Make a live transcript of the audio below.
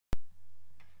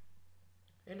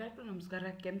ಎಲ್ಲರಿಗೂ ನಮಸ್ಕಾರ.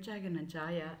 ಕೆಂಚಾಗಿ ನಾನು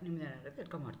ಛಾಯಾ ನಿಮ್ಮನ್ನೆಲ್ಲ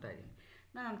ವೆಲ್ಕಮ್ ಮಾಡ್ತಾ ಇದ್ದೀನಿ.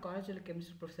 ನಾನು ಕಾಲೇಜಲ್ಲಿ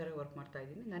ಕೆಮಿಸ್ಟ್ರಿ ಪ್ರೊಫೆಸರಾಗಿ ವರ್ಕ್ ಮಾಡ್ತಾ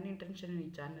ಇದ್ದೀನಿ. ನನ್ನ ಇಂಟೆನ್ಷನ್ ಈ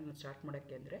ಚಾನಲ್ನ ಸ್ಟಾರ್ಟ್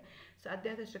ಮಾಡೋಕ್ಕೆ ಅಂದರೆ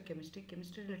ಸಾಧ್ಯ ಆದಷ್ಟು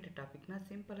ಕೆಮಿಸ್ಟ್ರಿ ರಿಲೇಟೆಡ್ ಟಾಪಿಕ್ನ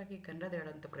ಸಿಂಪಲಾಗಿ ಕನ್ನಡದ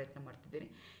ಹೇಳೋಂಥ ಪ್ರಯತ್ನ ಮಾಡ್ತಿದ್ದೀನಿ.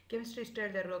 ಕೆಮಿಸ್ಟ್ರಿ ಇಷ್ಟ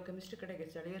ಇಲ್ಲದೆ ಇರೋ ಕೆಮಿಸ್ಟ್ರಿ ಕಡೆಗೆ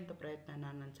ಸೆಳೆಯುವಂಥ ಪ್ರಯತ್ನ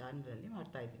ನಾನು ನನ್ನ ಚಾನಲಲ್ಲಿ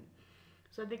ಮಾಡ್ತಾಯಿದ್ದೀನಿ.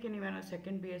 ಸದ್ಯಕ್ಕೆ ನೀವೇನೋ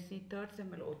ಸೆಕೆಂಡ್ BSc ಥರ್ಡ್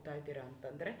ಸೆಮ್ಮಲ್ಲಿ ಓದ್ತಾ ಇದ್ದೀರಾ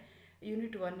ಅಂತಂದರೆ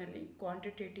unit 1ನಲ್ಲಿ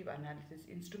quantitative analysis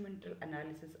instrumental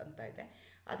analysis ಅಂತ ಇದೆ.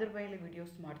 ಅದ್ರ ಮೇಲೆ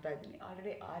ವೀಡಿಯೋಸ್ ಮಾಡ್ತಾ ಇದ್ದೀನಿ.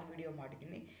 ಆಲ್ರೆಡಿ 6 ವಿಡಿಯೋ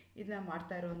ಮಾಡಿದ್ದೀನಿ. ಇದನ್ನ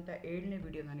ಮಾಡ್ತಾ ಇರೋವಂಥ 7ನೇ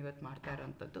ವಿಡಿಯೋ ನಾನು ಇವತ್ತು ಮಾಡ್ತಾ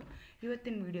ಇರೋವಂಥದ್ದು.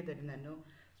 ಇವತ್ತಿನ ವಿಡಿಯೋದಲ್ಲಿ ನಾನು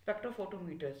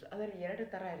ಸ್ಪೆಕ್ಟ್ರೋಫೋಟೋಮೀಟರ್ಸ್ ಅದರಲ್ಲಿ 2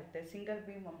 ಥರ ಇರುತ್ತೆ, single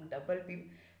beam double beam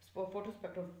photo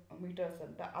ಸ್ಪೆಕ್ಟ್ರೋಮೀಟರ್ಸ್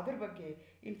ಅಂತ. ಅದ್ರ ಬಗ್ಗೆ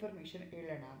ಇನ್ಫಾರ್ಮೇಷನ್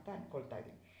ಹೇಳೋಣ ಅಂತ ಅಂದ್ಕೊಳ್ತಾ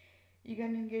ಇದ್ದೀನಿ. ಈಗ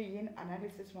ನಿಮಗೆ ಏನು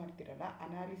ಅನಾಲಿಸಿಸ್ ಮಾಡ್ತೀರಲ್ಲ,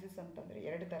 ಅನಾಲಿಸಿಸ್ ಅಂತಂದರೆ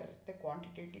 2 ಥರ ಇರುತ್ತೆ,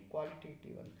 ಕ್ವಾಂಟಿಟೇಟಿವ್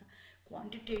ಕ್ವಾಲಿಟೇಟಿವ್ ಅಂತ.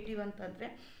 ಕ್ವಾಂಟಿಟೇಟಿವ್ ಅಂತಂದರೆ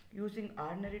ಯೂಸಿಂಗ್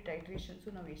ಆರ್ಡಿನರಿ ಟೈಟ್ರೇಷನ್ಸು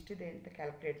ನಾವು ಎಷ್ಟಿದೆ ಅಂತ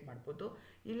ಕ್ಯಾಲ್ಕುಲೇಟ್ ಮಾಡ್ಬೋದು.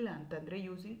 ಇಲ್ಲ ಅಂತಂದರೆ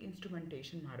ಯೂಸಿಂಗ್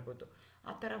ಇನ್ಸ್ಟ್ರುಮೆಂಟೇಷನ್ ಮಾಡ್ಬೋದು.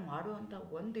 ಆ ಥರ ಮಾಡುವಂಥ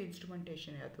ಒಂದು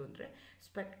ಇನ್ಸ್ಟ್ರುಮೆಂಟೇಷನ್ ಯಾವುದು ಅಂದರೆ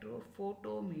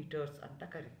ಸ್ಪೆಕ್ಟ್ರೋಫೋಟೋಮೀಟರ್ಸ್ ಅಂತ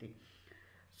ಕರಿತೀವಿ.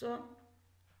 ಸೊ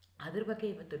ಅದ್ರ ಬಗ್ಗೆ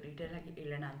ಇವತ್ತು ಡೀಟೇಲಾಗಿ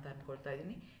ಹೇಳೋಣ ಅಂತ ಅಂದ್ಕೊಳ್ತಾ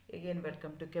ಇದ್ದೀನಿ. ಈಗೇನು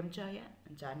ವೆಲ್ಕಮ್ ಟು ಛಾಯಾ.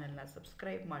 ನನ್ನ ಚಾನಲ್ನ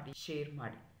ಸಬ್ಸ್ಕ್ರೈಬ್ ಮಾಡಿ, ಶೇರ್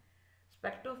ಮಾಡಿ.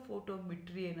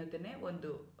 ಸ್ಪೆಕ್ಟ್ರೋಫೋಟೋಮೆಟ್ರಿ ಅನ್ನೋದನ್ನೇ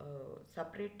ಒಂದು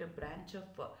ಸಪ್ರೇಟ್ ಬ್ರ್ಯಾಂಚ್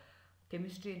ಆಫ್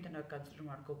ಕೆಮಿಸ್ಟ್ರಿ ಅಂತ ನಾವು ಕನ್ಸಿಡರ್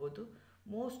ಮಾಡ್ಕೋಬೋದು.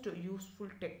 Most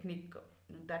useful technique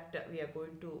that we are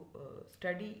going to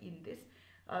study in this,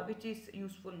 which is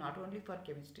useful not only for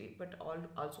chemistry but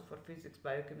also for physics,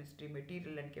 biochemistry,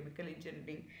 material and chemical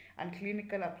engineering and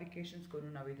clinical applications ಗೂ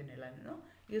ನಾವು ಇದನ್ನೆಲ್ಲನೂ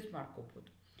use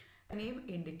ಮಾಡ್ಕೋಬೋದು. Name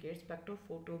indicates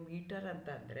spectrophotometer ಅಂತ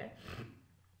ಅಂದರೆ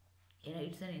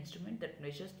it's an instrument that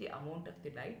measures the amount of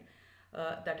the light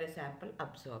that a sample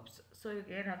absorbs. So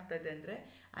ಏನಾಗ್ತದೆ ಅಂದರೆ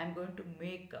I am going to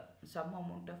make some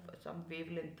amount of some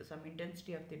wavelength, some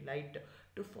intensity of the light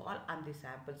to fall on the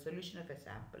sample, solution of a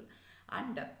sample,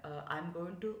 and I am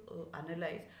going to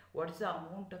analyze what is the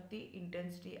amount of the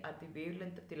intensity or the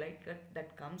wavelength of the light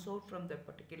that comes out from that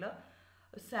particular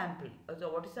sample. So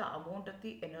what is the amount of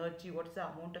the energy, what is the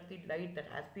amount of the light that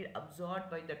has been absorbed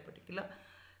by that particular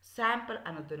sample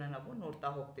ಅನ್ನೋದನ್ನು ನಾವು ನೋಡ್ತಾ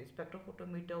ಹೋಗ್ತೀವಿ.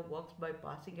 Spectrophotometer works by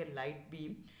passing A light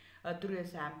beam through A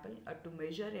sample to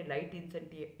measure A light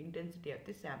intensity of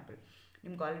the sample.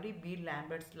 ನಿಮ್ಗೆ already beer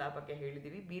ಲ್ಯಾಂಬರ್ಟ್ಸ್ ಲಾ ಬಗ್ಗೆ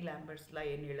ಹೇಳಿದ್ದೀವಿ. Beer ಲ್ಯಾಂಬರ್ಟ್ಸ್ ಲಾ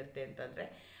ಏನು ಹೇಳುತ್ತೆ ಅಂತಂದರೆ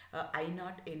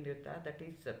I0 ಏನಿರುತ್ತೆ that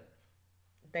is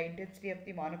the intensity of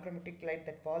the ಮಾನೋಕ್ರೋಮೆಟಿಕ್ light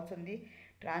that falls on the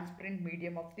transparent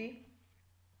medium of the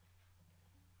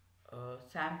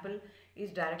sample is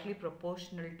directly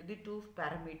proportional to the two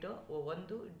parameter. One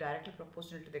directly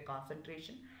proportional to the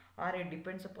concentration, or it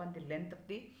depends upon the length of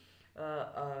the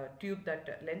tube, that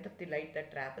length of the light that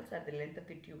travels, or the length of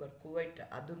the tube or cuvette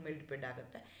ಅದ್ರ ಮೇಲೆ depend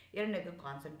ಆಗುತ್ತೆ. ಎರಡನೇದು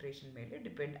concentration ಮೇಲೆ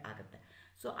depend ಆಗುತ್ತೆ.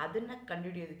 So ಅದನ್ನು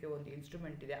ಕಂಡುಹಿಡಿಯೋದಕ್ಕೆ ಒಂದು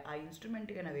instrument ಇದೆ. ಆ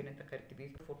ಇನ್ಸ್ಟ್ರೂಮೆಂಟ್ಗೆ ನಾವೇನಂತ ಕರಿತೀವಿ,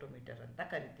 ಫೋಟೋಮೀಟರ್ ಅಂತ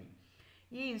ಕರಿತೀವಿ.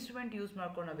 ಈ ಇನ್ಸ್ಟ್ರೂಮೆಂಟ್ ಯೂಸ್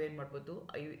ಮಾಡ್ಕೊಂಡು ನಾವೇನು ಮಾಡ್ಬೋದು,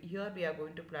 here we are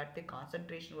going to plot the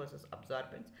concentration versus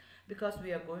absorbance, because we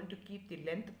are going to keep the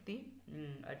length of the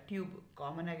tube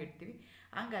common ಆಗಿ ಇಡ್ತೀವಿ.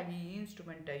 ಹಾಗಾಗಿ ಈ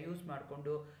ಇನ್ಸ್ಟ್ರೂಮೆಂಟ್ ಯೂಸ್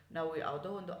ಮಾಡಿಕೊಂಡು ನಾವು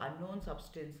ಯಾವುದೋ ಒಂದು ಅನ್ನೋನ್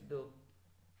ಸಬ್ಸ್ಟೆನ್ಸ್ದು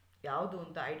ಯಾವುದು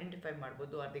ಅಂತ ಐಡೆಂಟಿಫೈ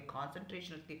ಮಾಡ್ಬೋದು. R the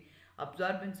concentration of the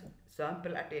absorbance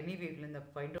sample at any wavelength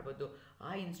find ಮಾಡ್ಬೋದು.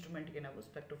 ಆ ಇನ್ಸ್ಟ್ರೂಮೆಂಟ್ಗೆ ನಾವು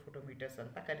ಸ್ಪೆಕ್ಟ್ರೋಫೋಟೋಮೀಟರ್ಸ್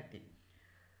ಅಂತ ಕರಿತೀವಿ.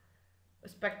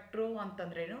 ಸ್ಪೆಕ್ಟ್ರೋ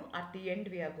ಅಂತಂದ್ರೇನು, at the end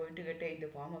we are going to get in the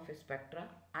form of A spectra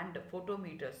and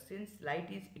ಫೋಟೋಮೀಟರ್ಸ್. Since light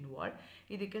is involve,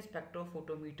 ಇದಕ್ಕೆ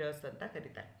ಸ್ಪೆಕ್ಟ್ರೋಫೋಟೋಮೀಟರ್ಸ್ ಅಂತ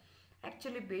ಕರೀತಾರೆ.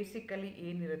 Actually basically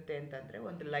ಏನಿರುತ್ತೆ ಅಂತಂದರೆ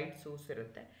ಒಂದು ಲೈಟ್ ಸೋರ್ಸ್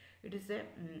ಇರುತ್ತೆ. It is A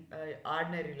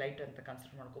ordinary light ಅಂತ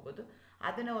ಕನ್ಸಿಡರ್ ಮಾಡ್ಕೋಬೋದು.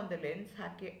 ಅದನ್ನು ಒಂದು ಲೆನ್ಸ್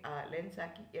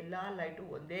ಹಾಕಿ ಎಲ್ಲ ಲೈಟು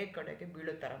ಒಂದೇ ಕಡೆಗೆ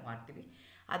ಬೀಳೋ ಥರ ಮಾಡ್ತೀವಿ.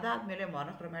 ಅದಾದಮೇಲೆ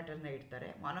ಮಾನೋಕ್ರೋಮ್ಯಾಟರ್ನ ಇಡ್ತಾರೆ.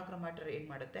 ಮಾನೋಕ್ರೋಮ್ಯಾಟರ್ ಏನು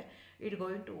ಮಾಡುತ್ತೆ, it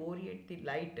going to orient the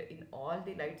light in all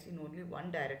the lights in only one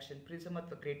direction. Prism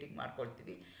ಅಥವಾ ಗ್ರೇಟಿಂಗ್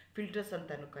ಮಾಡ್ಕೊಳ್ತೀವಿ, ಫಿಲ್ಟರ್ಸ್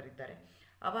ಅಂತಲೂ ಕರೀತಾರೆ.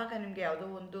 ಆವಾಗ ನಿಮಗೆ ಯಾವುದೋ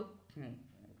ಒಂದು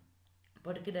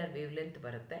ಪರ್ಟಿಕ್ಯುಲರ್ ವೇವ್ಲೆಂತ್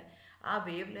ಬರುತ್ತೆ. ಆ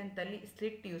ವೇವ್ಲೆಂತಲ್ಲಿ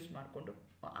ಸ್ಲಿಟ್ ಯೂಸ್ ಮಾಡಿಕೊಂಡು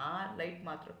ಆ ಲೈಟ್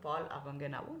ಮಾತ್ರ ಫಾಲ್ ಆಗೋಂಗೆ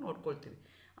ನಾವು ನೋಡ್ಕೊಳ್ತೀವಿ.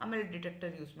 ಆಮೇಲೆ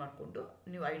ಡಿಟೆಕ್ಟರ್ ಯೂಸ್ ಮಾಡಿಕೊಂಡು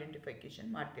ನೀವು ಐಡೆಂಟಿಫಿಕೇಷನ್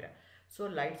ಮಾಡ್ತೀರಾ. ಸೊ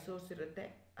ಲೈಟ್ ಸೋರ್ಸ್ ಇರುತ್ತೆ,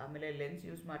 ಆಮೇಲೆ ಲೆನ್ಸ್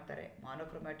ಯೂಸ್ ಮಾಡ್ತಾರೆ,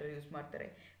 ಮಾನೋಕ್ರೋಮ್ಯಾಟರ್ ಯೂಸ್ ಮಾಡ್ತಾರೆ,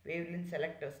 ವೇವ್ಲೆಂತ್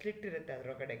ಸೆಲೆಕ್ಟರ್ ಸ್ಲಿಟ್ ಇರುತ್ತೆ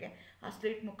ಅದರೊಳಗಡೆಗೆ. ಆ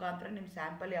ಸ್ಲಿಟ್ ಮುಖಾಂತರ ನಿಮ್ಮ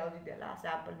ಸ್ಯಾಂಪಲ್ ಯಾವುದಿದೆಯಲ್ಲ ಆ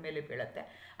ಸ್ಯಾಂಪಲ್ ಮೇಲೆ ಬೀಳುತ್ತೆ.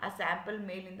 ಆ ಸ್ಯಾಂಪಲ್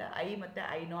ಮೇಲಿಂದ ಮತ್ತು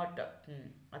I0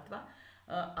 ಅಥವಾ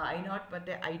I0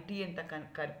 ಮತ್ತು IT ಅಂತ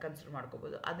ಕನ್ಸಿಡರ್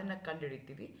ಮಾಡ್ಕೋಬೋದು. ಅದನ್ನು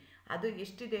ಕಂಡುಹಿಡಿತೀವಿ. ಅದು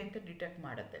ಎಷ್ಟಿದೆ ಅಂತ ಡಿಟೆಕ್ಟ್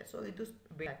ಮಾಡುತ್ತೆ. ಸೊ ಇದು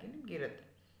ಬೇಕಾಗಿ ನಿಮ್ಗೆ ಇರುತ್ತೆ.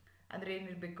 ಅಂದರೆ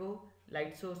ಏನಿರಬೇಕು,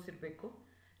 ಲೈಟ್ ಸೋರ್ಸ್ ಇರಬೇಕು,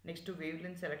 ನೆಕ್ಸ್ಟು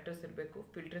ವೇವ್ಲೆಂತ್ ಸೆಲೆಕ್ಟರ್ಸ್ ಇರಬೇಕು,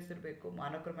 ಫಿಲ್ಟರ್ಸ್ ಇರಬೇಕು,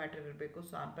 ಮಾನೋಕ್ರೋಮ್ಯಾಟರ್ ಇರಬೇಕು,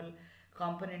 ಸ್ಯಾಂಪಲ್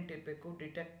ಕಾಂಪೊನೆಂಟ್ ಇರಬೇಕು,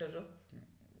 ಡಿಟೆಕ್ಟರು,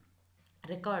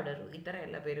 ರೆಕಾರ್ಡರು, ಈ ಥರ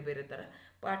ಎಲ್ಲ ಬೇರೆ ಬೇರೆ ಥರ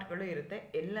ಪಾರ್ಟ್ಗಳು ಇರುತ್ತೆ.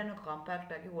 ಎಲ್ಲನೂ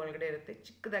ಕಾಂಪ್ಯಾಕ್ಟಾಗಿ ಒಳಗಡೆ ಇರುತ್ತೆ,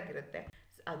 ಚಿಕ್ಕದಾಗಿರುತ್ತೆ.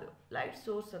 ಅದು ಲೈಟ್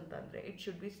ಸೋರ್ಸ್ ಅಂತಂದರೆ ಇಟ್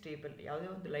ಶುಡ್ ಬಿ ಸ್ಟೇಬಲ್. ಯಾವುದೇ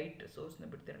ಒಂದು ಲೈಟ್ ಸೋರ್ಸ್ನ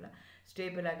ಬಿಡ್ತಿರಲ್ಲ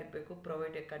ಸ್ಟೇಬಲ್ ಆಗಿರಬೇಕು,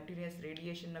 provide A continuous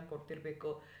ರೇಡಿಯೇಷನ್ನ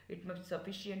ಕೊಡ್ತಿರಬೇಕು. It must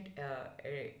sufficient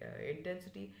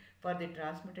intensity for the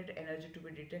transmitted energy to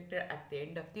be detected at the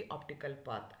end of the optical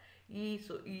path. ಈ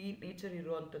ನೇಚರ್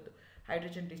ಇರುವಂಥದ್ದು.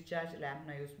 ಹೈಡ್ರೋಜನ್ ಡಿಸ್ಚಾರ್ಜ್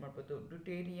ಲ್ಯಾಂಪ್ನ ಯೂಸ್ ಮಾಡ್ಬೋದು,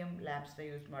 deuterium ಲ್ಯಾಂಪ್ಸ್ನ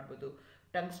use ಮಾಡ್ಬೋದು,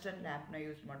 tungsten ಲ್ಯಾಂಪ್ನ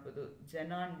use ಮಾಡ್ಬೋದು,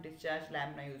 xenon discharge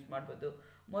ಲ್ಯಾಂಪ್ನ use ಮಾಡ್ಬೋದು,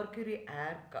 Mercury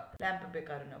arc lamp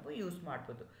ಬೇಕಾದ್ರೂ ನಾವು use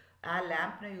ಮಾಡ್ಬೋದು. ಆ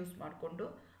ಲ್ಯಾಂಪ್ನ ಯೂಸ್ ಮಾಡಿಕೊಂಡು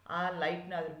ಆ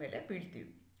ಲೈಟ್ನ ಅದ್ರ ಮೇಲೆ ಬೀಳ್ತೀವಿ.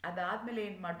 ಅದಾದಮೇಲೆ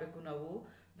ಏನು ಮಾಡಬೇಕು ನಾವು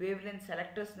ವೇವ್ಲೆಂತ್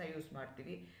ಸೆಲೆಕ್ಟರ್ಸ್ನ ಯೂಸ್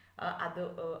ಮಾಡ್ತೀವಿ. ಅದು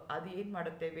ಏನು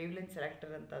ಮಾಡುತ್ತೆ ವೇವ್ಲೆಂತ್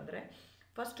ಸೆಲೆಕ್ಟರ್ ಅಂತಂದರೆ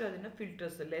ಫಸ್ಟ್ ಅದನ್ನು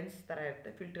ಫಿಲ್ಟರ್ಸ್ ಲೆನ್ಸ್ ಥರ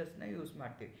ಇರುತ್ತೆ, ಫಿಲ್ಟರ್ಸ್ನ ಯೂಸ್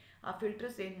ಮಾಡ್ತೀವಿ. ಆ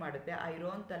ಫಿಲ್ಟರ್ಸ್ ಏನು ಮಾಡುತ್ತೆ ಆ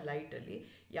ಇರೋವಂಥ ಲೈಟಲ್ಲಿ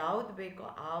ಯಾವುದು ಬೇಕೋ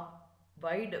ಆ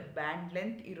ವೈಡ್ ಬ್ಯಾಂಡ್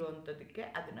ಲೆಂತ್ ಇರೋವಂಥದ್ದಕ್ಕೆ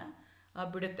ಅದನ್ನು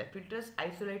ಬಿಡುತ್ತೆ. Filters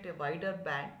isolate A wider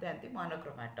band than the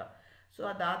ಮಾನೋಕ್ರೊಮ್ಯಾಟರ್. So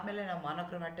ಅದಾದಮೇಲೆ ನಾವು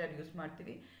ಮಾನೋಕ್ರೊಮ್ಯಾಟರ್ ಯೂಸ್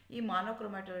ಮಾಡ್ತೀವಿ. ಈ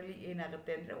ಮಾನೋಕ್ರೊಮ್ಯಾಟರಲ್ಲಿ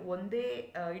ಏನಾಗುತ್ತೆ ಅಂದರೆ ಒಂದೇ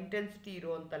ಇಂಟೆನ್ಸಿಟಿ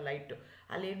ಇರುವಂಥ ಲೈಟು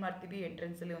ಅಲ್ಲಿ ಏನು ಮಾಡ್ತೀವಿ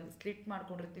ಎಂಟ್ರೆನ್ಸಲ್ಲಿ ಒಂದು ಸ್ಲಿಟ್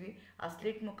ಮಾಡ್ಕೊಂಡಿರ್ತೀವಿ. ಆ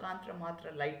ಸ್ಲಿಟ್ ಮುಖಾಂತರ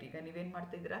ಮಾತ್ರ ಲೈಟ್. ಈಗ ನೀವೇನು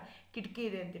ಮಾಡ್ತಾಯಿದ್ದೀರಾ ಕಿಟಕಿ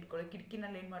ಇದೆ ಅಂತ ಇಟ್ಕೊಳ್ಳಿ,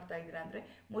 ಕಿಟಕಿನಲ್ಲಿ ಏನು ಮಾಡ್ತಾ ಇದ್ದೀರಾ ಅಂದರೆ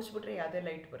ಮುಚ್ಚಿಬಿಟ್ರೆ ಯಾವುದೇ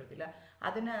ಲೈಟ್ ಬರೋದಿಲ್ಲ.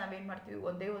 ಅದನ್ನು ನಾವೇನು ಮಾಡ್ತೀವಿ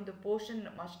ಒಂದೇ ಒಂದು ಪೋರ್ಷನ್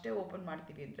ಅಷ್ಟೇ ಓಪನ್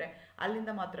ಮಾಡ್ತೀವಿ ಅಂದರೆ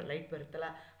ಅಲ್ಲಿಂದ ಮಾತ್ರ ಲೈಟ್ ಬರುತ್ತಲ್ಲ.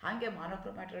 ಹಾಗೆ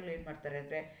ಮಾನೋಕ್ರೊಮ್ಯಾಟರಲ್ಲಿ ಏನು ಮಾಡ್ತಾರೆ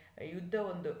ಅಂದರೆ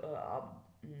ಒಂದು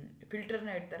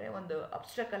ಫಿಲ್ಟರ್ನ ಇಡ್ತಾರೆ, ಒಂದು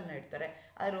ಅಬ್ಸ್ಟ್ರಕಲ್ನ ಇಡ್ತಾರೆ,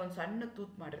 ಅದರ ಒಂದು ಸಣ್ಣ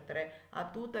ತೂತ್ ಮಾಡಿರ್ತಾರೆ. ಆ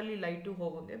ತೂತಲ್ಲಿ ಲೈಟು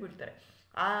ಹೋಗೋಂಗೆ ಬಿಡ್ತಾರೆ.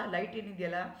 ಆ ಲೈಟ್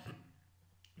ಏನಿದೆಯಲ್ಲ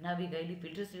ನಾವೀಗ ಇಲ್ಲಿ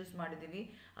ಫಿಲ್ಟರ್ಸ್ ಯೂಸ್ ಮಾಡಿದ್ದೀವಿ.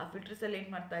 ಆ ಫಿಲ್ಟರ್ಸಲ್ಲಿ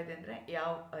ಏನು ಮಾಡ್ತಾ ಇದೆ ಅಂದರೆ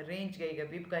ಯಾವ ರೇಂಜ್ಗೆ ಈಗ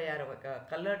ವಿಬ್ಗಯಾರ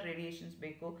ಕಲರ್ಡ್ ರೇಡಿಯೇಷನ್ಸ್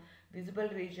ಬೇಕು,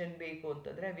 ವಿಸಿಬಲ್ ರೀಜನ್ ಬೇಕು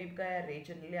ಅಂತಂದರೆ ವಿಬ್ಗಯಾರ್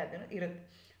ರೀಜನಲ್ಲಿ ಅದನ್ನು ಇರುತ್ತೆ.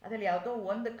 ಅದರಲ್ಲಿ ಯಾವುದೋ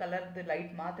ಒಂದು ಕಲರ್ದು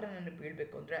ಲೈಟ್ ಮಾತ್ರ ನನಗೆ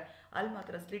ಬೀಳಬೇಕು ಅಂದರೆ ಅಲ್ಲಿ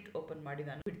ಮಾತ್ರ ಸ್ಲಿಟ್ ಓಪನ್ ಮಾಡಿ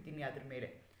ನಾನು ಬಿಡ್ತೀನಿ ಅದ್ರ ಮೇಲೆ.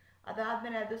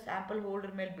 ಅದಾದಮೇಲೆ ಅದು ಸ್ಯಾಂಪಲ್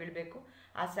ಹೋಲ್ಡರ್ ಮೇಲೆ ಬೀಳಬೇಕು.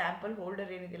 ಆ ಸ್ಯಾಂಪಲ್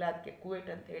ಹೋಲ್ಡರ್ ಏನಿದೆಯಲ್ಲ ಅದಕ್ಕೆ ಕುವೇಟ್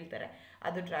ಅಂತ ಹೇಳ್ತಾರೆ.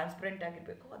 ಅದು ಟ್ರಾನ್ಸ್ಪರೆಂಟ್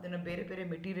ಆಗಿರಬೇಕು. ಅದನ್ನು ಬೇರೆ ಬೇರೆ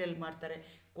ಮೆಟೀರಿಯಲ್ ಮಾಡ್ತಾರೆ,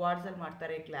 ಕ್ವಾರ್ಟ್ಸಲ್ಲಿ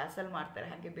ಮಾಡ್ತಾರೆ, ಗ್ಲಾಸಲ್ಲಿ ಮಾಡ್ತಾರೆ,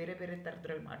 ಹಾಗೆ ಬೇರೆ ಬೇರೆ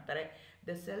ಥರದ್ರಲ್ಲಿ ಮಾಡ್ತಾರೆ.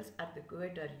 The cells are the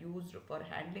Kuwait are used for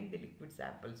handling the liquid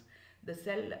samples. The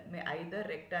cell May either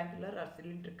rectangular R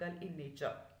cylindrical in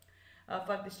nature.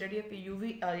 For the study of you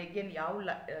V ಈಗೇನು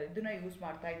ಇದನ್ನು ಯೂಸ್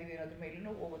ಮಾಡ್ತಾ ಇದ್ದೀವಿ ಅನ್ನೋದ್ರ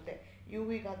ಮೇಲೂ ಹೋಗುತ್ತೆ. ಯು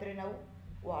ವಿಗಾದರೆ ನಾವು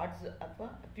ವಾಟ್ಸ್ ಅಥವಾ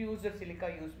ಫ್ಯೂಸರ್ ಸಿಲಿಕಾ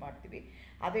ಯೂಸ್ ಮಾಡ್ತೀವಿ.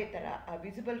 ಅದೇ ಥರ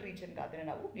ವಿಸಿಬಲ್ ರೀಜನ್ಗಾದರೆ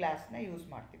ನಾವು ಗ್ಲಾಸ್ನ ಯೂಸ್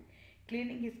ಮಾಡ್ತೀವಿ.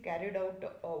 Cleaning is carried out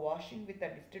washing with a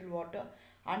distilled water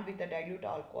and with a dilute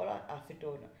alcohol R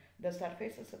acetone. The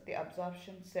surfaces of the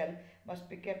absorption cell must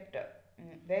be kept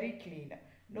very clean.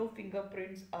 No finger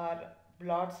prints R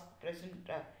ಬ್ಲಾಡ್ಸ್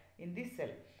present in the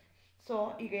cell. So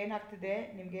ಈಗ ಏನಾಗ್ತಿದೆ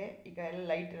ನಿಮಗೆ ಈಗ ಎಲ್ಲ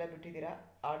light ಎಲ್ಲ ಬಿಟ್ಟಿದ್ದೀರಾ.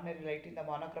 Ordinary ಲೈಟಿಂದ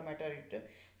ಮಾನೋಕ್ರೊಮ್ಯಾಟರ್ ಇಟ್ಟು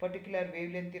particular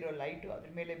wave length ಇರೋ light ಅದ್ರ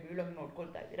ಮೇಲೆ ಬೀಳೋಂಗೆ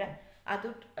ನೋಡ್ಕೊಳ್ತಾ ಇದ್ದೀರಾ. ಅದು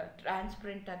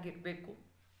ಟ್ರಾನ್ಸ್ಪರೆಂಟ್ ಆಗಿರಬೇಕು.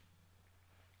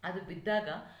 ಅದು ಬಿದ್ದಾಗ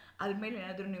ಅದ್ರ ಮೇಲೆ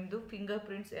ಏನಾದರೂ ನಿಮ್ಮದು ಫಿಂಗರ್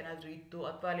ಪ್ರಿಂಟ್ಸ್ ಏನಾದರೂ ಇತ್ತು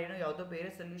ಅಥವಾ ಅಲ್ಲೇನೋ ಯಾವುದೋ ಬೇರೆ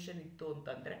ಸೊಲ್ಯೂಷನ್ ಇತ್ತು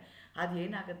ಅಂತಂದರೆ ಅದು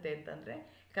ಏನಾಗುತ್ತೆ ಅಂತಂದರೆ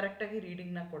ಕರೆಕ್ಟಾಗಿ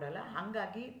ರೀಡಿಂಗ್ನ ಕೊಡಲ್ಲ.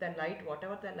 ಹಾಗಾಗಿ the light what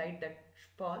ever the light that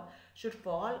should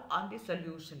fall on the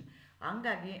solution.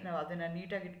 ಹಂಗಾಗಿ ನಾವು ಅದನ್ನು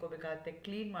ನೀಟಾಗಿ ಇಟ್ಕೋಬೇಕಾಗತ್ತೆ.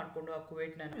 ಕ್ಲೀನ್ ಮಾಡಿಕೊಂಡು ಆ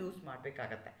ಕುವೇಟ್ನ ಯೂಸ್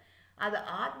ಮಾಡಬೇಕಾಗತ್ತೆ. ಅದು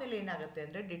ಆದಮೇಲೆ ಏನಾಗುತ್ತೆ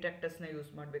ಅಂದರೆ ಡಿಟೆಕ್ಟರ್ಸ್ನ ಯೂಸ್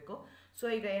ಮಾಡಬೇಕು. ಸೊ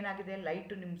ಈಗ ಏನಾಗಿದೆ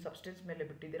ಲೈಟು ನಿಮ್ಮ ಸಬ್ಸ್ಟೆನ್ಸ್ ಮೇಲೆ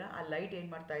ಬಿಟ್ಟಿದ್ದೀರಾ. ಆ ಲೈಟ್ ಏನು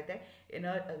ಮಾಡ್ತಾ ಇದೆ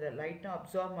ಲೈಟ್ನ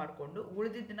ಅಬ್ಸಾರ್ವ್ ಮಾಡಿಕೊಂಡು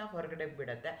ಉಳಿದಿದ್ದನ್ನ ಹೊರಗಡೆ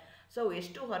ಬಿಡುತ್ತೆ. ಸೊ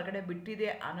ಎಷ್ಟು ಹೊರಗಡೆ ಬಿಟ್ಟಿದೆ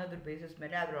ಅನ್ನೋದ್ರ ಬೇಸಿಸ್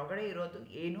ಮೇಲೆ ಅದರೊಳಗಡೆ ಇರೋದು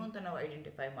ಏನು ಅಂತ ನಾವು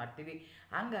ಐಡೆಂಟಿಫೈ ಮಾಡ್ತೀವಿ.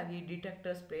 ಹಾಗಾಗಿ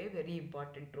detectors play very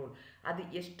important role. ಅದು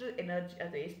ಎಷ್ಟು ಎನರ್ಜಿ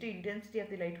ಅದು ಎಷ್ಟು ಇಂಟೆನ್ಸಿಟಿ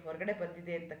ಆಫ್ ದಿ ಲೈಟ್ ಹೊರಗಡೆ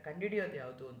ಬಂದಿದೆ ಅಂತ ಕಂಡುಹಿಡಿಯೋದು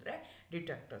ಯಾವುದು ಅಂದರೆ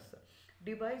detectors.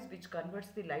 Device which converts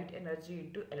the light energy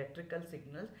into electrical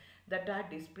signals that are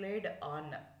displayed on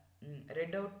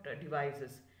readout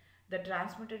devices. The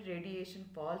transmitted radiation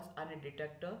falls on a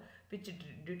detector which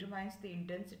determines the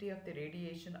intensity of the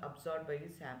radiation absorbed by the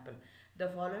sample. The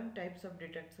following types of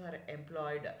detectors are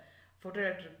employed.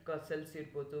 ಫೋಟೋಎಲೆಕ್ಟ್ರಿಕ್ cells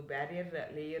ಇರ್ಬೋದು, barrier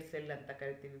layer cell ಅಂತ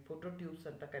ಕರಿತೀವಿ, photo tubes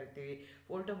ಅಂತ ಕರಿತೀವಿ,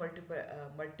 photo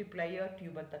multiplier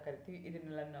tube ಅಂತ ಕರಿತೀವಿ.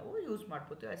 ಇದನ್ನೆಲ್ಲ ನಾವು use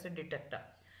ಮಾಡ್ಬೋದು as A detector.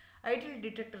 Ideal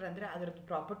detector ಅಂದರೆ ಅದರದ್ದು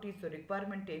ಪ್ರಾಪರ್ಟೀಸು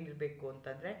ರಿಕ್ವೈರ್ಮೆಂಟ್ ಏನಿರಬೇಕು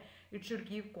ಅಂತಂದರೆ it should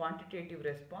give quantitative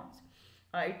response,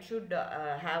 it should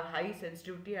have high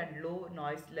sensitivity and low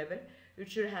noise level,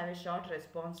 it should have A short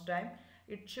response time,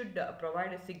 it should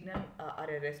provide A signal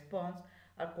R A response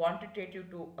quantitative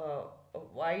to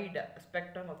wide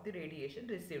spectrum of the radiation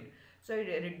received. So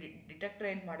detector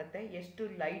ಏನು ಮಾಡುತ್ತೆ ಎಷ್ಟು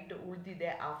light ಉಳಿದಿದೆ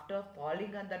after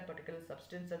falling on that particular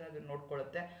substance ಅನ್ನೋದನ್ನು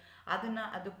ನೋಡ್ಕೊಳ್ಳುತ್ತೆ.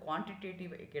 ಅದು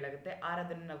quantitative ಕೇಳಾಗುತ್ತೆ.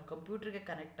 ಅದನ್ನು ನಾವು ಕಂಪ್ಯೂಟರ್ಗೆ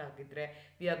connect ಆಗಿದ್ದರೆ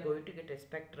we are going to get A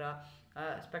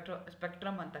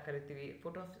spectrum ಅಂತ ಕರಿತೀವಿ,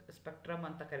 ಫೋಟೋ ಸ್ಪೆಕ್ಟ್ರಮ್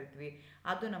ಅಂತ ಕರಿತೀವಿ.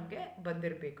 ಅದು ನಮಗೆ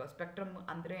ಬಂದಿರಬೇಕು. ಸ್ಪೆಕ್ಟ್ರಮ್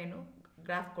ಅಂದರೆ ಏನು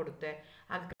ಗ್ರಾಫ್ ಕೊಡುತ್ತೆ,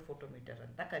 ಅದಕ್ಕೆ ಫೋಟೋಮೀಟರ್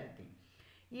ಅಂತ ಕರಿತೀವಿ.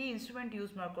 ಈ ಇನ್ಸ್ಟ್ರೂಮೆಂಟ್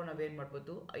ಯೂಸ್ ಮಾಡ್ಕೊಂಡು ನಾವೇನು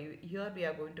ಮಾಡ್ಬೋದು, here we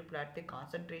are going to plot the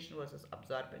concentration versus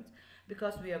absorbance,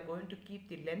 because we are going to keep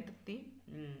the length of the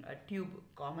tube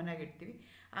common ಆಗಿ ಇಡ್ತೀವಿ.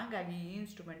 ಹಾಗಾಗಿ ಈ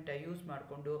ಇನ್ಸ್ಟ್ರೂಮೆಂಟ್ ಯೂಸ್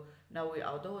ಮಾಡಿಕೊಂಡು ನಾವು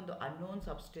ಯಾವುದೋ ಒಂದು ಅನ್ನೋನ್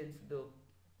ಸಬ್ಸ್ಟೆನ್ಸ್ದು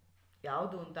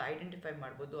ಯಾವುದು ಅಂತ ಐಡೆಂಟಿಫೈ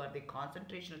ಮಾಡ್ಬೋದು, R the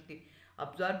concentration of the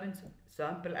absorbance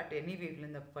sample at any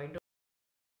wavelength find.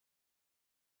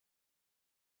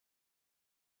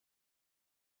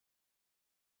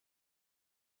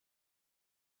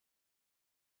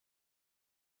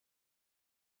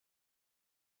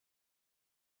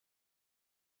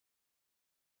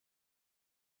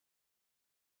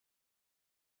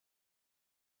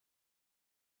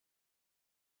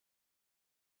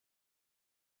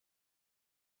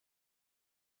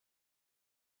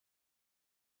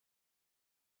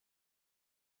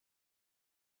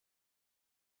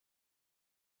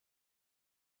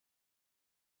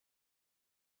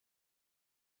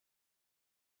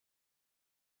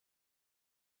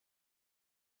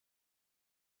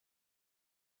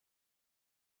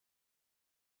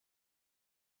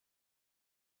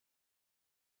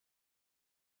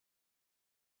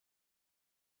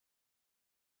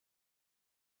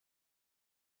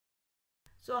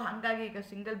 So ಹಾಗಾಗಿ ಈಗ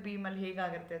ಸಿಂಗಲ್ ಬೀಮಲ್ಲಿ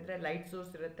ಹೇಗಾಗುತ್ತೆ ಅಂದರೆ ಲೈಟ್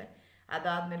ಸೋರ್ಸ್ ಇರುತ್ತೆ,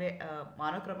 ಅದಾದಮೇಲೆ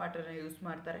ಮಾನೋಕ್ರೊಮ್ಯಾಟರ್ನ ಯೂಸ್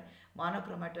ಮಾಡ್ತಾರೆ.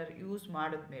 ಮಾನೋಕ್ರೊಮ್ಯಾಟರ್ ಯೂಸ್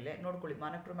ಮಾಡಿದ್ಮೇಲೆ ನೋಡ್ಕೊಳ್ಳಿ,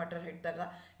 ಮಾನೋಕ್ರೊಮ್ಯಾಟರ್ ಹಿಡಿದಾಗ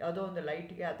ಯಾವುದೋ ಒಂದು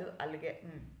ಲೈಟ್ಗೆ ಅದು ಅಲ್ಲಿಗೆ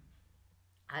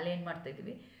ಅಲ್ಲೇನು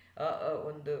ಮಾಡ್ತಾಯಿದ್ದೀವಿ,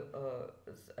 ಒಂದು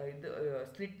ಇದು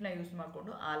ಸ್ಲಿಟ್ನ ಯೂಸ್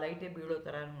ಮಾಡಿಕೊಂಡು ಆ ಲೈಟೇ ಬೀಳೋ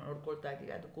ಥರ ನೋಡ್ಕೊಳ್ತಾ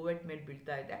ಇದ್ದೀವಿ. ಅದು ಕುವೆಟ್ ಮೇಲೆ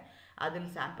ಬೀಳ್ತಾ ಇದೆ,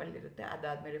 ಅದ್ರಲ್ಲಿ ಸ್ಯಾಂಪಲ್ ಇರುತ್ತೆ.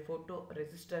 ಅದಾದಮೇಲೆ ಫೋಟೋ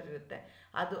ರೆಸಿಸ್ಟರ್ ಇರುತ್ತೆ,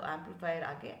 ಅದು ಆಂಪ್ಲಿಫೈಯರ್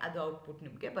ಆಗಿ ಅದು ಔಟ್ಪುಟ್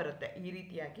ನಿಮಗೆ ಬರುತ್ತೆ. ಈ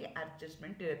ರೀತಿಯಾಗಿ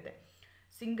ಅಡ್ಜಸ್ಟ್ಮೆಂಟ್ ಇರುತ್ತೆ.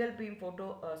 Single beam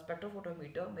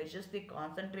spectrophotometer measures the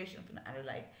concentration of an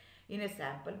analyte in a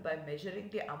sample by measuring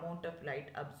the amount of light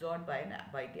absorbed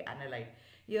by the analyte.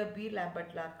 Here Beer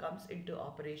Lambert Law comes into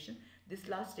operation. This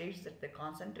law states that the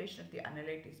concentration of the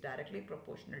analyte is directly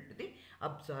proportional to the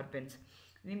absorbance.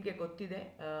 ನಿಮಗೆ ಗೊತ್ತಿದೆ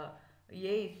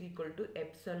A is equal to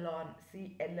epsilon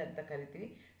CL ಅಂತ ಕರಿತೀವಿ.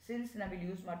 Since ನಾವಿಲ್ಲಿ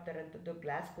use ಮಾಡ್ತಾ ಇರೋಂಥದ್ದು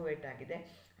glass cuvette ಆಗಿದೆ,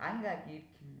 ಹಾಗಾಗಿ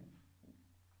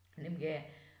ನಿಮಗೆ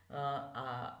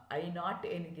I0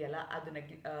 ಏನಿದೆಯಲ್ಲ ಅದು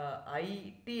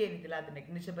IT ಏನಿದೆಯಲ್ಲ ಅದು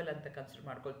ನೆಗ್ಲಿಜಿಬಲ್ ಅಂತ ಕನ್ಸಿಡರ್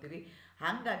ಮಾಡ್ಕೊಳ್ತೀವಿ.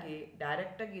 ಹಾಗಾಗಿ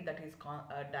ಡೈರೆಕ್ಟಾಗಿ that is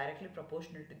directly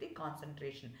proportional to the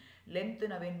concentration. Length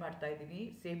ನಾವೇನು ಮಾಡ್ತಾ ಇದ್ದೀವಿ,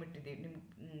 ಸೇಮ್ ಇಟ್ಟಿದ್ದೀವಿ.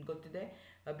 ನಿಮ್ಗೆ ಗೊತ್ತಿದೆ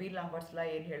ಬೀರ್ ಲಾಂಬರ್ಟ್ಸ್ ಲಾ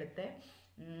ಏನು ಹೇಳುತ್ತೆ,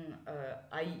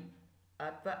 I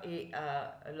ಅಥವಾ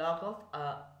ಲಾಗ್ ಆಫ್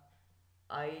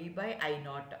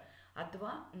I/I0 ಅಥವಾ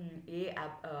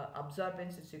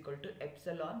absorbance is equal to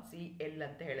epsilon CL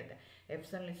ಅಂತ ಹೇಳುತ್ತೆ.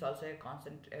 ಎಪ್ಸಲ್ is also A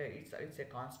constant, it's A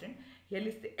constant. L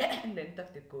is the length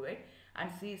of the cuvette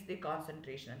and C is the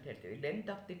concentration ಅಂತ ಹೇಳ್ತೀವಿ.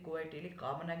 ಲೆಂತ್ ಆಫ್ ದಿ ಕುವೆಟ್ ಇಲ್ಲಿ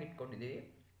common ಆಗಿ ಇಟ್ಕೊಂಡಿದ್ದೀವಿ,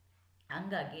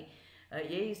 ಹಾಗಾಗಿ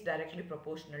A is directly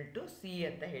proportional to C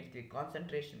ಅಂತ ಹೇಳ್ತೀವಿ.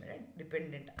 ಕಾನ್ಸಂಟ್ರೇಷನ್ ಮೇಲೆ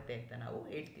dependent ಆಗುತ್ತೆ ಅಂತ ನಾವು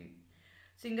ಹೇಳ್ತೀವಿ.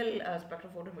 ಸಿಂಗಲ್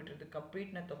ಸ್ಪೆಕ್ಟ್ರೋಫೋಟೋಮೀಟರ್ದು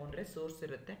ಕಂಪ್ಲೀಟ್ನ ತೊಗೊಂಡ್ರೆ ಸೋರ್ಸ್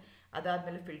ಇರುತ್ತೆ,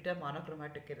 ಅದಾದಮೇಲೆ ಫಿಲ್ಟರ್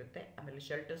ಮಾನೋಕ್ರೊಮ್ಯಾಟಿಕ್ ಇರುತ್ತೆ, ಆಮೇಲೆ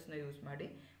ಶೆಲ್ಟರ್ಸ್ನ ಯೂಸ್ ಮಾಡಿ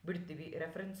ಬಿಡ್ತೀವಿ.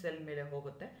 ರೆಫರೆನ್ಸ್ ಸೆಲ್ ಮೇಲೆ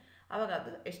ಹೋಗುತ್ತೆ, ಆವಾಗ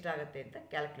ಅದು ಎಷ್ಟಾಗುತ್ತೆ ಅಂತ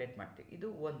ಕ್ಯಾಲ್ಕುಲೇಟ್ ಮಾಡ್ತೀವಿ. ಇದು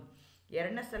ಒಂದು.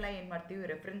 ಎರಡನೇ ಸಲ ಏನು ಮಾಡ್ತೀವಿ,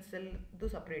 ರೆಫರೆನ್ಸ್ ಸೆಲ್ದು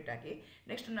ಸಪ್ರೇಟಾಗಿ,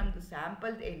 ನೆಕ್ಸ್ಟ್ ನಮ್ಮದು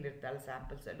ಸ್ಯಾಂಪಲ್ ಏನಿರುತ್ತಲ್ಲ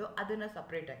ಸ್ಯಾಂಪಲ್ ಸೆಲ್ಲು ಅದನ್ನು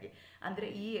ಸಪ್ರೇಟಾಗಿ, ಅಂದರೆ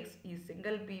ಈ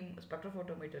ಸಿಂಗಲ್ ಬೀಮ್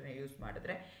ಸ್ಪೆಕ್ಟ್ರೋಫೋಟೋಮೀಟರ್ನ ಯೂಸ್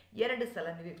ಮಾಡಿದ್ರೆ 2 ಸಲ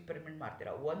ನೀವು ಎಕ್ಸ್ಪೆರಿಮೆಂಟ್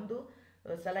ಮಾಡ್ತೀರಾ. ಒಂದು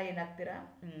ಸಲ ಏನಾಗ್ತೀರಾ,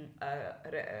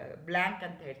 ಬ್ಲ್ಯಾಂಕ್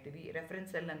ಅಂತ ಹೇಳ್ತೀವಿ, ರೆಫರೆನ್ಸ್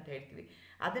ಸೆಲ್ ಅಂತ ಹೇಳ್ತೀವಿ,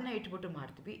 ಅದನ್ನು ಇಟ್ಬಿಟ್ಟು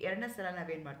ಮಾಡ್ತೀವಿ. ಎರಡನೇ ಸಲ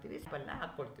ನಾವೇನು ಮಾಡ್ತೀವಿ, ಸ್ಪೆಲ್ನ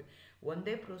ಹಾಕ್ಕೊಳ್ತೀವಿ.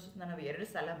 ಒಂದೇ ಪ್ರೋಸೆಸ್ನ ನಾವು 2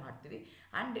 ಸಲ ಮಾಡ್ತೀವಿ.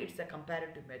 And it's A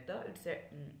comparative method, it's A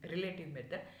relative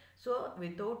method. So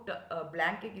without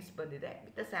ಬ್ಲ್ಯಾಂಕಿಗೆ ಎಷ್ಟು ಬಂದಿದೆ,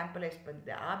 ವಿತ್ ಸ್ಯಾಂಪಲ್ ಎಷ್ಟು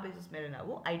ಬಂದಿದೆ, ಆ ಬೇಸಿಸ್ ಮೇಲೆ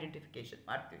ನಾವು ಐಡೆಂಟಿಫಿಕೇಷನ್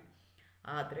ಮಾಡ್ತೀವಿ.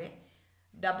 ಆದರೆ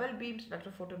ಡಬಲ್ ಬೀಮ್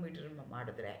ಸ್ಪೆಕ್ಟ್ರೋಫೋಟೋಮೀಟರ್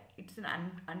ಮಾಡಿದ್ರೆ it's an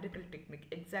analytical technique,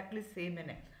 exactly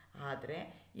ಸೇಮೇನೆ. ಆದರೆ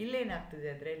ಇಲ್ಲೇನಾಗ್ತದೆ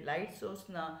ಅಂದರೆ ಲೈಟ್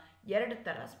ಸೋರ್ಸ್ನ 2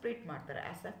 ಥರ ಸ್ಪ್ಲಿಟ್ ಮಾಡ್ತಾರೆ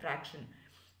as a fraction.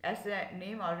 As A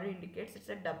name already indicates,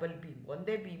 it's A double beam.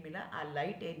 ಒಂದೇ ಬೀಮ್ ಇಲ್ಲ, ಆ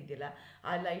ಲೈಟ್ ಏನಿದೆಯಲ್ಲ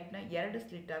ಆ ಲೈಟ್ನ 2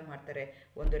 ಸ್ಲಿಟ್ಟಾಗಿ ಮಾಡ್ತಾರೆ.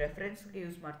 ಒಂದು ರೆಫರೆನ್ಸ್ಗೆ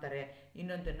ಯೂಸ್ ಮಾಡ್ತಾರೆ,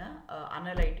 ಇನ್ನೊಂದನ್ನು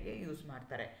ಅನಲೈಟ್ಗೆ ಯೂಸ್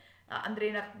ಮಾಡ್ತಾರೆ. ಅಂದರೆ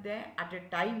ಏನಾಗ್ತಿದೆ, ಅಟ್ ಎ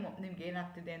ಟೈಮ್ ನಿಮ್ಗೆ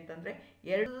ಏನಾಗ್ತಿದೆ ಅಂತಂದರೆ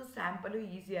 2 ಸ್ಯಾಂಪಲು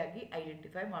ಈಸಿಯಾಗಿ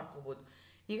ಐಡೆಂಟಿಫೈ ಮಾಡ್ಕೋಬೋದು.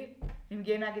 ಈಗ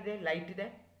ನಿಮ್ಗೇನಾಗಿದೆ, ಲೈಟ್ ಇದೆ,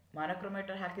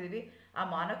 ಮಾನೋಕ್ರೊಮ್ಯಾಟರ್ ಹಾಕಿದ್ದೀವಿ, ಆ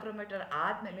ಮಾನೋಕ್ರೊಮ್ಯಾಟರ್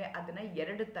ಆದಮೇಲೆ ಅದನ್ನು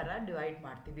 2 ಥರ ಡಿವೈಡ್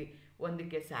ಮಾಡ್ತೀವಿ.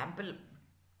 ಒಂದಕ್ಕೆ sample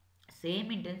same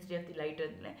intensity of the light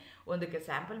ಅಂದರೆ ಒಂದಕ್ಕೆ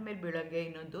ಸ್ಯಾಂಪಲ್ ಮೇಲೆ ಬೀಳೋಂಗೆ,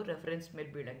 ಇನ್ನೊಂದು ರೆಫರೆನ್ಸ್ ಮೇಲೆ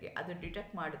ಬೀಳೋಂಗೆ ಅದು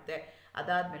ಡಿಟೆಕ್ಟ್ ಮಾಡುತ್ತೆ.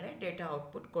 ಅದಾದಮೇಲೆ ಡೇಟಾ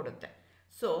ಔಟ್ಪುಟ್ ಕೊಡುತ್ತೆ.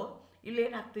 ಸೊ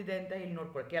ಇಲ್ಲೇನಾಗ್ತಿದೆ ಅಂತ ಇಲ್ಲಿ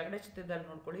ನೋಡ್ಕೊಳ್ಳಿ, ಕೆಳಗಡೆ ಚಿತ್ರದಲ್ಲಿ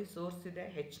ನೋಡ್ಕೊಳ್ಳಿ. ಸೋರ್ಸ್ ಇದೆ,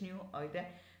 Hν ಇದೆ,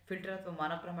 ಫಿಲ್ಟರ್ ಅಥವಾ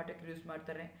ಮಾನೋಕ್ರೊಮ್ಯಾಟಿಕ್ ಯೂಸ್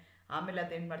ಮಾಡ್ತಾರೆ. ಆಮೇಲೆ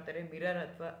ಅದೇನು ಮಾಡ್ತಾರೆ, ಮಿರರ್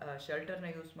ಅಥವಾ ಶೆಲ್ಟರ್ನ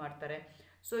ಯೂಸ್ ಮಾಡ್ತಾರೆ.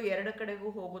 ಸೊ ಎರಡು ಕಡೆಗೂ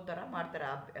ಹೋಗೋ ಥರ ಮಾಡ್ತಾರೆ.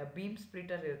 ಆ ಬೀಮ್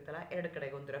ಸ್ಪ್ಲಿಟರ್ ಇರುತ್ತಲ್ಲ, ಎರಡು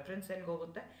ಕಡೆಗೆ ಒಂದು ರೆಫರೆನ್ಸ್ ಸೆಲ್ಗೆ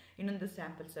ಹೋಗುತ್ತೆ, ಇನ್ನೊಂದು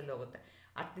ಸ್ಯಾಂಪಲ್ ಸೆಲ್ ಹೋಗುತ್ತೆ.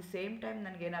 At the same time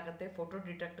ನನಗೇನಾಗುತ್ತೆ, photo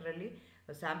ಡಿಟೆಕ್ಟರಲ್ಲಿ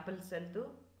sample ಸೆಲ್ದು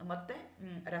ಮತ್ತು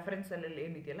ರೆಫರೆನ್ಸ್ ಸೆಲ್ಲಲ್ಲಿ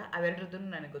ಏನಿದೆಯಲ್ಲ ಅವೆರಡರದ್ದು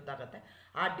ನನಗೆ ಗೊತ್ತಾಗುತ್ತೆ.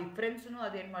 ಆ ಡಿಫ್ರೆನ್ಸ್ನು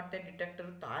ಅದೇನು ಮಾಡುತ್ತೆ, ಡಿಟೆಕ್ಟರ್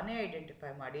ತಾನೇ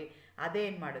ಐಡೆಂಟಿಫೈ ಮಾಡಿ ಅದೇ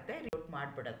ಏನು ಮಾಡುತ್ತೆ, ರಿಪೋರ್ಟ್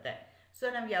ಮಾಡಿಬಿಡುತ್ತೆ. ಸೊ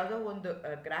ನಮ್ಗೆ ಯಾವುದೋ ಒಂದು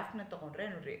ಗ್ರಾಫ್ನ ತೊಗೊಂಡ್ರೆ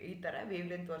ನೋಡ್ರಿ, ಈ ಥರ wave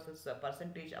length versus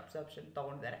percentage absorption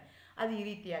ತೊಗೊಂಡಿದ್ದಾರೆ. ಅದು ಈ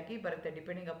ರೀತಿಯಾಗಿ ಬರುತ್ತೆ,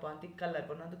 ಡಿಪೆಂಡಿಂಗ್ ಅಪಾನ್ ದಿ ಕಲರ್.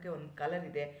 ಒಂದೊಂದಕ್ಕೆ ಒಂದು ಕಲರ್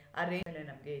ಇದೆ, ಆ ರೇಂಜಲ್ಲಿ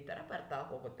ನಮಗೆ ಈ ಥರ ಬರ್ತಾ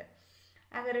ಹೋಗುತ್ತೆ.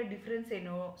 ಹಾಗಾದರೆ ಡಿಫ್ರೆನ್ಸ್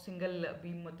ಏನು ಸಿಂಗಲ್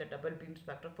ಬೀಮ್ ಮತ್ತು ಡಬಲ್ ಬೀಮ್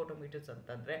ಸ್ಪೆಕ್ಟ್ರೋಫೋಟೋಮೀಟರ್ಸ್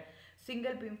ಅಂತಂದರೆ,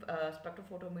 single beam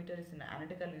spectrophotometer is an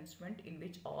analytical instrument in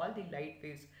which all the light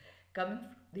waves coming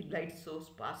the light source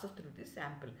passes through the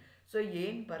sample. So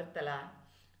ಏನು ಬರುತ್ತಲ್ಲ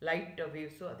ಲೈಟ್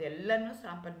ವೇವ್ಸು ಅದೆಲ್ಲನೂ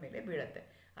ಸ್ಯಾಂಪಲ್ ಮೇಲೆ ಬೀಳುತ್ತೆ.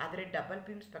 ಆದರೆ ಡಬಲ್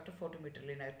ಬೀಮ್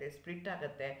ಸ್ಪೆಕ್ಟ್ರೋಫೋಟೋಮೀಟರ್ಲಿ ಏನಾಗುತ್ತೆ, split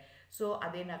ಆಗುತ್ತೆ. So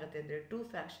ಅದೇನಾಗುತ್ತೆ ಅಂದರೆ 2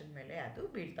 ಫ್ಯಾಕ್ಷನ್ ಮೇಲೆ ಅದು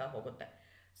ಬೀಳ್ತಾ ಹೋಗುತ್ತೆ.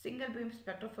 Single beam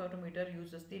spectrophotometer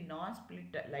uses the non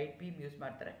split light beam use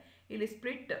ಮಾಡ್ತಾರೆ. ಇಲ್ಲಿ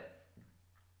ಸ್ಪ್ಲಿಟ್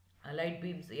ಲೈಟ್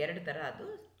ಬೀಮ್ಸ್ ಎರಡು ಥರ ಅದು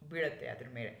ಬೀಳುತ್ತೆ ಅದ್ರ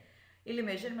ಮೇಲೆ. ಇಲ್ಲಿ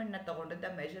ಮೆಷರ್ಮೆಂಟ್ನ ತೊಗೊಂಡಿದ್ದ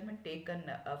measurement taken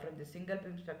from the single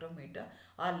beam spectrometer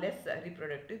R less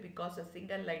reproductive because a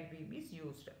single light beam is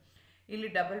used.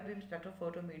 ಇಲ್ಲಿ double beam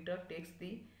spectrophotometer takes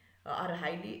the are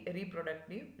highly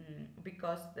reproductive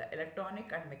because the electronic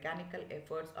and mechanical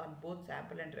efforts on both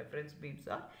sample and reference beams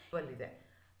are equal ಇದೆ.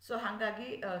 So ಹಾಗಾಗಿ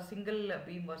single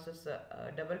beam versus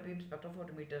double beam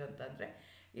spectrophotometer ಅಂತಂದರೆ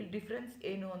ಇಲ್ಲಿ difference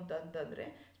ಏನು ಅಂತಂದರೆ,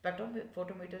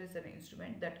 spectrophotometer is an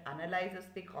instrument that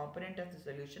analyses the component of the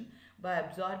solution by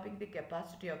absorbing the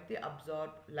capacity of the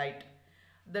absorb light.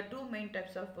 The two main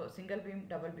types of single beam,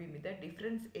 double beam ಇದೆ.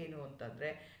 Difference ಏನು ಅಂತಂದರೆ,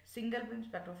 single beam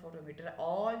spectrophotometer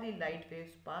all the light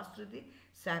waves pass through the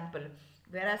sample,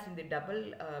 whereas in the double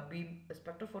beam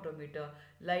spectrophotometer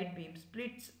light beam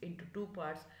splits into 2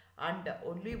 parts and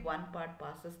only one part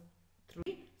passes through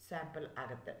the sample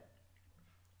ಆಗುತ್ತೆ.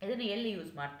 ಇದನ್ನು ಎಲ್ಲಿ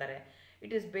use ಮಾಡ್ತಾರೆ?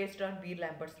 It is based on beer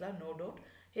ಲ್ಯಾಂಬರ್ಟ್ಸ್ law, no doubt.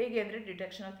 ಹೇಗೆ ಅಂದರೆ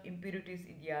detection of impurities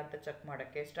ಇದೆಯಾ ಅಂತ check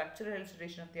ಮಾಡೋಕ್ಕೆ, structural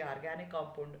ಎಲ್ಸಿಡೇಷನ್ of the organic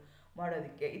compound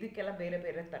ಮಾಡೋದಕ್ಕೆ, ಇದಕ್ಕೆಲ್ಲ ಬೇರೆ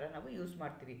ಬೇರೆ ಥರ ನಾವು ಯೂಸ್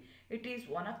ಮಾಡ್ತೀವಿ. It is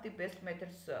one of the best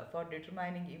methods for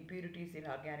determining impurities in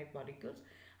organic molecules.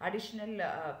 Additional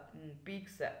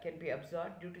peaks can be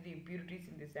absorbed due to the impurities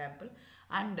in the sample,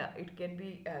 and it can be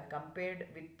compared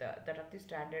with that of the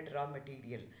standard raw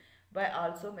material. By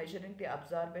also measuring the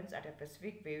absorbance at a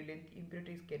specific wavelength,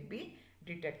 impurities can be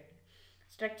detected.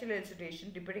 Structural elucidation,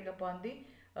 depending upon the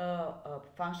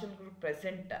functional group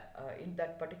present in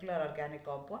that particular organic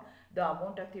compound, the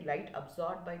amount of the light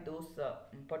absorbed by those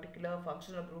particular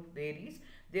functional group varies.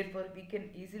 Therefore, we can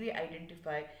easily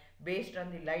identify based on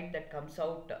the light that comes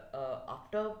out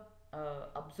after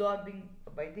absorbing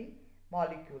by the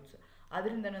molecules.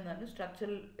 ಅದರಿಂದ ನಾನು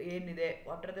structural ಏನಿದೆ,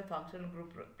 what are the functional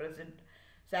group present,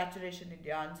 saturation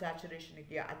ಇದೆಯಾ, ಅನ್ಸ್ಯಾಚುರೇಷನ್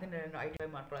ಇದೆಯಾ, ಅದನ್ನು ನಾನು identify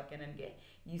ಮಾಡ್ಕೊಳ್ಳೋಕ್ಕೆ ನನಗೆ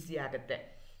easy ಆಗುತ್ತೆ.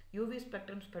 UV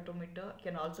spectrum spectrometer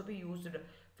can also be used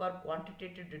for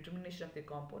quantitative determination of the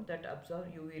compound that absorb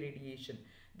UV radiation.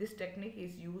 This technique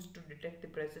is used to detect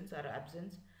the presence or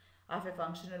absence of a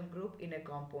functional group in a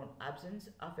compound, absence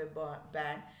of a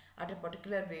band at a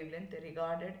particular wavelength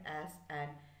regarded as an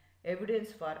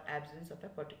evidence for absence of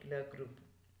a particular group.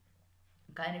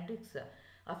 Kinetics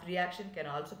of reaction can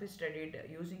also be studied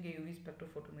using a UV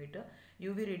spectrophotometer.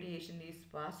 UV radiation is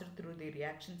passed through the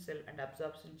reaction cell and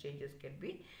absorption changes can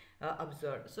be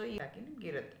observed. So ಈ ಹಾಕಿ ನಿಮ್ಗೆ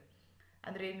ಇರುತ್ತೆ.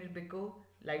 ಅಂದರೆ ಏನಿರಬೇಕು,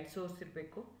 light source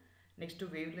ಇರಬೇಕು, next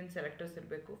wave length selectors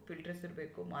ಇರಬೇಕು, filters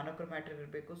ಇರಬೇಕು, ಮಾನೋಕ್ರೋಮ್ಯಾಟರ್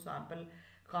ಇರಬೇಕು, sample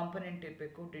component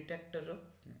ಇರಬೇಕು, ಡಿಟೆಕ್ಟರು,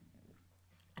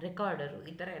 ರೆಕಾರ್ಡರು,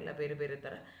 ಈ ಥರ ಎಲ್ಲ ಬೇರೆ ಬೇರೆ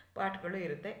ಥರ ಪಾರ್ಟ್ಗಳು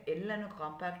ಇರುತ್ತೆ. ಎಲ್ಲನೂ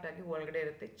ಕಾಂಪ್ಯಾಕ್ಟಾಗಿ ಒಳಗಡೆ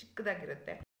ಇರುತ್ತೆ,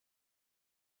 ಚಿಕ್ಕದಾಗಿರುತ್ತೆ.